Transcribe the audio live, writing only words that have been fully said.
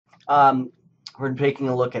we're taking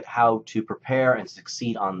a look at how to prepare and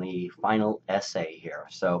succeed on the final essay here.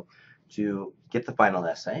 So to get the final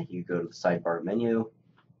essay, you go to the sidebar menu.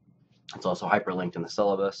 It's also hyperlinked in the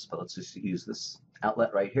syllabus, but let's just use this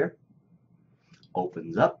outlet right here.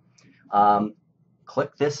 Opens up.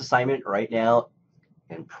 Click this assignment right now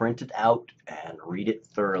and print it out and read it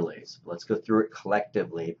thoroughly. So let's go through it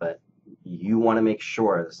collectively, but you want to make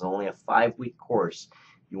sure, this is only a 5-week course,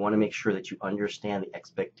 you want to make sure that you understand the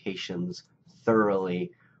expectations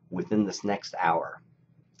thoroughly within this next hour.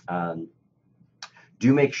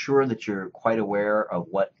 Do make sure that you're quite aware of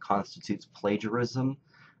what constitutes plagiarism.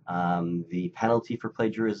 The penalty for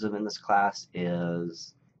plagiarism in this class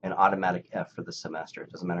is an automatic F for the semester.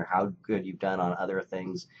 It doesn't matter how good you've done on other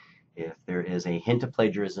things. If there is a hint of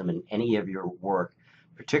plagiarism in any of your work,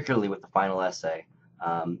 particularly with the final essay,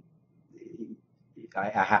 I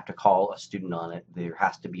have to call a student on it. There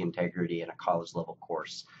has to be integrity in a college level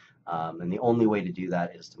course. And the only way to do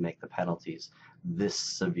that is to make the penalties this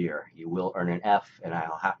severe. You will earn an F, and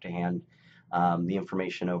I'll have to hand the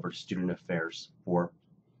information over to Student Affairs for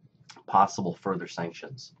possible further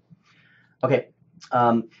sanctions. Okay,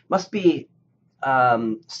 must be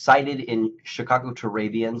cited in Chicago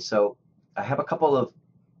Turabian. So I have a couple of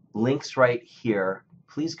links right here.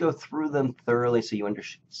 Please go through them thoroughly so you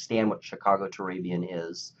understand what Chicago Turabian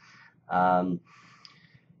is.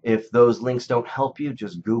 If those links don't help you,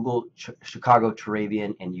 just Google Chicago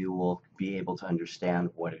Turabian and you will be able to understand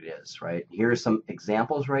what it is, right? Here are some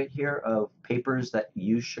examples right here of papers that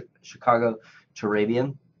use Chicago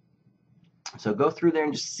Turabian. So go through there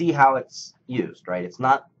and just see how it's used, right? It's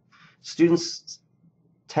not, students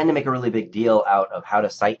tend to make a really big deal out of how to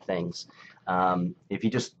cite things. If you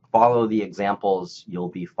just follow the examples, you'll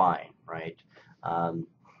be fine, right?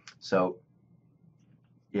 So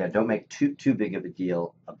yeah, don't make too big of a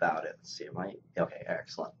deal about it. Let's see, okay,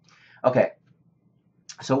 excellent. Okay,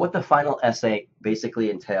 so what the final essay basically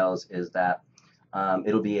entails is that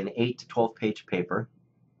it'll be an 8 to 12 page paper.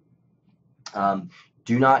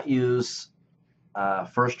 Do not use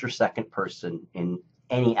first or second person in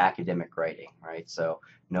any academic writing, right? So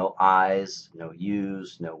no I's, no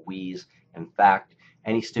you's, no we's. In fact,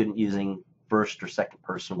 any student using first or second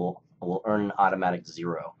person will earn an automatic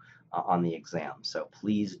 0 on the exam. So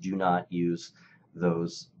please do not use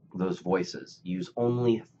those voices. Use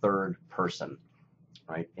only third person,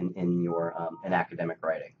 right, in your in academic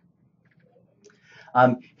writing.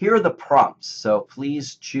 Here are the prompts. So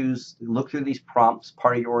please look through these prompts.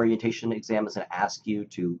 Part of your orientation exam is going to ask you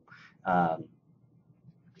to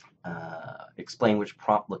explain which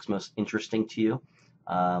prompt looks most interesting to you,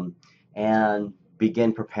 and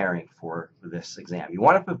begin preparing for this exam. You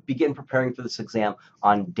want to begin preparing for this exam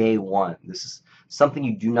on day 1. This is something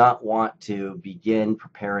you do not want to begin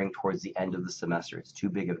preparing towards the end of the semester. It's too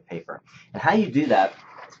big of a paper. And how you do that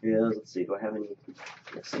is, let's see, do I have any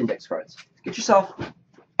index cards? Get yourself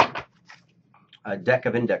a deck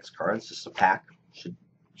of index cards, just a pack,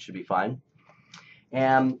 should be fine.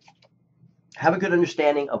 And have a good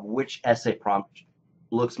understanding of which essay prompt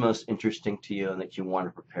looks most interesting to you and that you want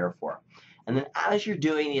to prepare for. And then as you're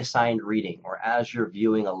doing the assigned reading, or as you're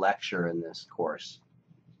viewing a lecture in this course,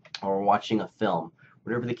 or watching a film,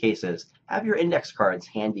 whatever the case is, have your index cards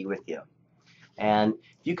handy with you. And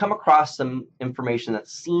if you come across some information that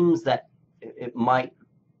seems that it might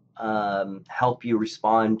help you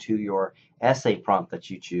respond to your essay prompt that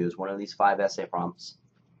you choose, one of these 5 essay prompts,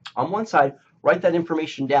 on one side, write that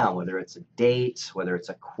information down, whether it's a date, whether it's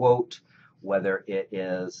a quote, whether it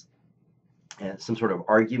is some sort of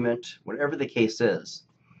argument, whatever the case is.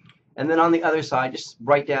 And then on the other side, just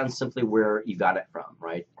write down simply where you got it from,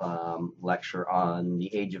 right? Lecture on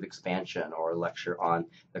the Age of Expansion, or lecture on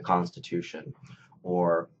the Constitution,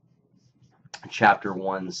 or Chapter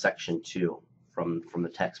 1, Section 2 from the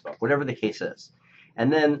textbook, whatever the case is.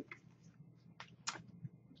 And then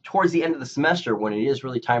towards the end of the semester, when it is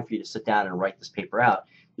really time for you to sit down and write this paper out,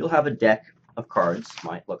 you'll have a deck of cards.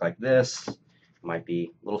 Might look like this. Might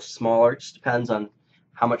be a little smaller. It just depends on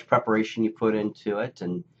how much preparation you put into it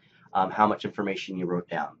and how much information you wrote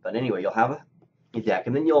down. But anyway, you'll have a deck,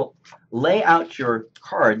 and then you'll lay out your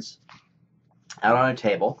cards out on a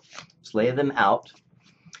table. Just lay them out.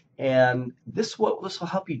 And what this will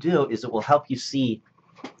help you do is it will help you see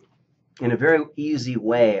in a very easy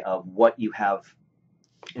way of what you have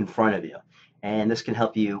in front of you. And this can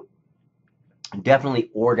help you definitely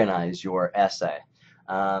organize your essay.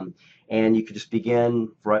 And you could just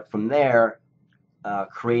begin right from there,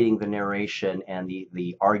 creating the narration and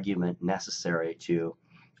the argument necessary to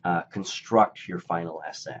construct your final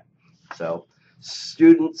essay. So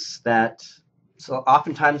students that So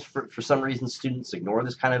oftentimes, for some reason, students ignore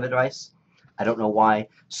this kind of advice. I don't know why.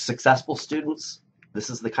 Successful students, this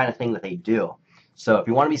is the kind of thing that they do. So if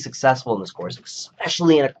you want to be successful in this course,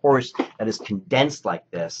 especially in a course that is condensed like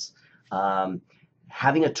this,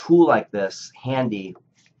 having a tool like this handy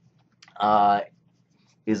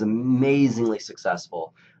is amazingly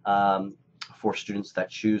successful for students that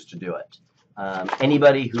choose to do it.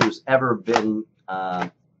 Anybody who's ever been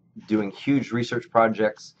doing huge research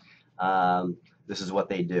projects, this is what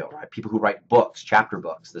they do, right? People who write books, chapter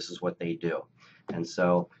books, this is what they do. And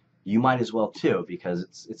so you might as well too,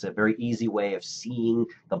 because it's a very easy way of seeing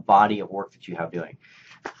the body of work that you have doing.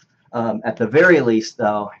 At the very least,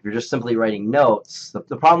 though, if you're just simply writing notes,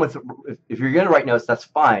 the problem with, if you're going to write notes, that's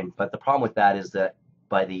fine, but the problem with that is that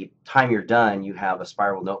by the time you're done, you have a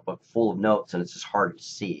spiral notebook full of notes, and it's just hard to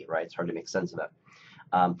see, right? It's hard to make sense of it.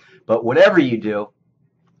 But whatever you do,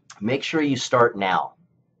 make sure you start now.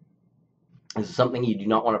 This is something you do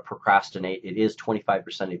not want to procrastinate. It is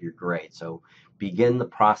 25% of your grade, so begin the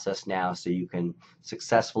process now so you can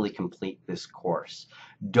successfully complete this course.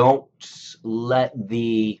 Don't let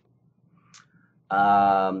the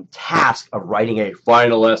task of writing a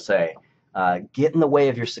final essay get in the way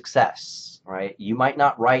of your success, right? You might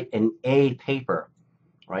not write an A paper,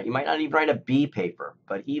 right? You might not even write a B paper,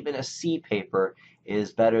 but even a C paper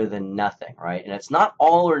is better than nothing, right? And it's not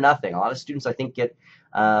all or nothing. A lot of students, I think, get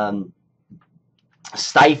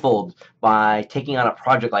stifled by taking on a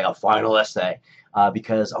project like a final essay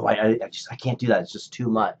because, oh, I can't do that. It's just too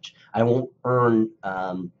much. I won't earn,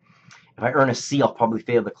 if I earn a C, I'll probably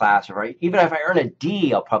fail the class. Or even if I earn a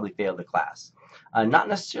D, I'll probably fail the class. Not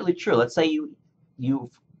necessarily true. Let's say you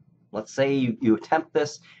attempt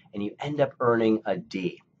this and you end up earning a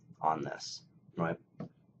D on this, right?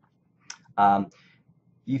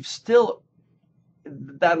 You've still,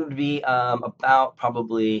 that would be about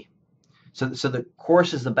probably, so the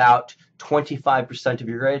course is about 25% of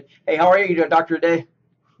your grade. Hey, how are you? You doing Doctor Day?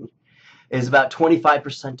 Is about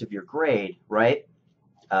 25% of your grade, right?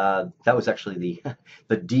 That was actually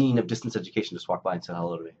the dean of distance education just walked by and said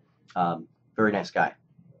hello to me. Very nice guy.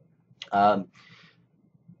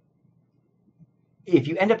 If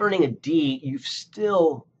you end up earning a D, you've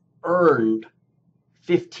still earned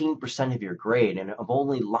 15% of your grade and have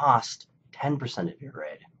only lost 10% of your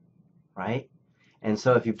grade, right? And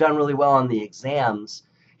so if you've done really well on the exams,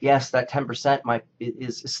 yes, that 10%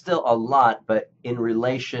 is still a lot, but in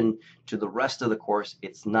relation to the rest of the course,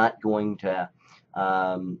 it's not going to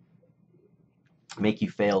make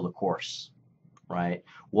you fail the course, right?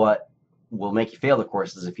 What will make you fail the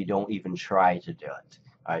course is if you don't even try to do it.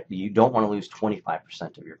 Right? You don't want to lose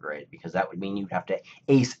 25% of your grade because that would mean you'd have to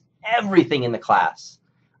ace everything in the class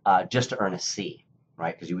just to earn a C,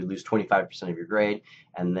 right? Because you would lose 25% of your grade,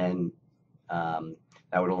 and then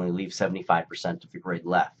that would only leave 75% of your grade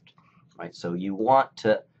left, right? So you want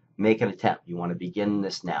to make an attempt. You want to begin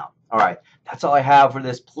this now. All right, that's all I have for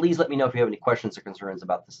this. Please let me know if you have any questions or concerns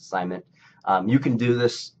about this assignment. You can do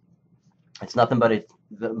this. It's nothing but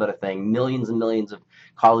a thing. Millions and millions of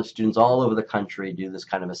college students all over the country do this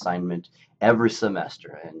kind of assignment every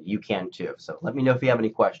semester, and you can too. So let me know if you have any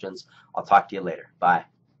questions. I'll talk to you later. Bye.